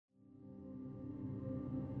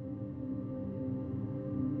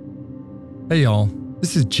Hey y'all,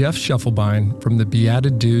 this is Jeff Schiefelbein from the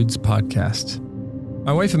Beatted Dudes podcast.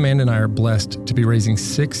 My wife Amanda and I are blessed to be raising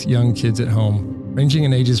 6 young kids at home, ranging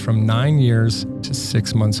in ages from 9 years to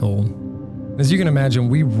 6 months old. As you can imagine,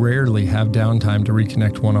 we rarely have downtime to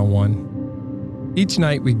reconnect one-on-one. Each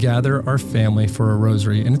night we gather our family for a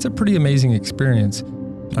rosary, and it's a pretty amazing experience.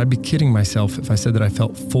 But I'd be kidding myself if I said that I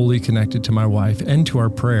felt fully connected to my wife and to our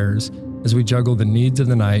prayers as we juggle the needs of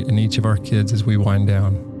the night and each of our kids as we wind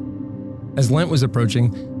down. As Lent was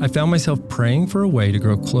approaching, I found myself praying for a way to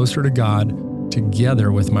grow closer to God together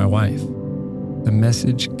with my wife. The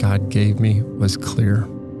message God gave me was clear.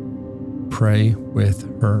 Pray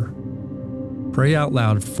with her. Pray out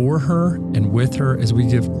loud for her and with her as we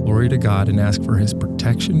give glory to God and ask for His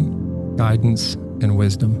protection, guidance, and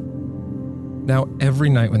wisdom. Now, every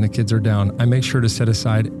night when the kids are down, I make sure to set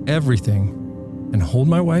aside everything and hold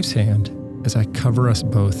my wife's hand as I cover us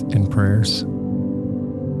both in prayers.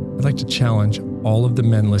 I'd like to challenge all of the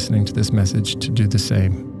men listening to this message to do the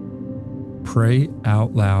same. Pray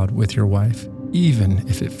out loud with your wife, even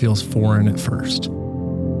if it feels foreign at first.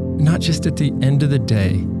 Not just at the end of the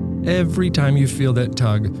day, every time you feel that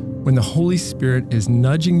tug, when the Holy Spirit is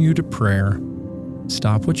nudging you to prayer,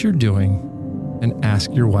 stop what you're doing and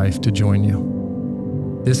ask your wife to join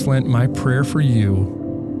you. This Lent, my prayer for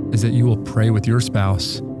you is that you will pray with your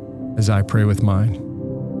spouse as I pray with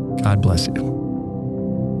mine. God bless you.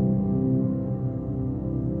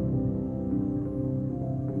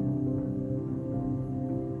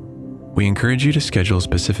 We encourage you to schedule a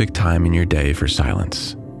specific time in your day for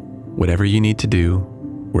silence. Whatever you need to do,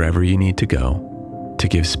 wherever you need to go, to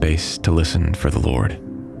give space to listen for the Lord.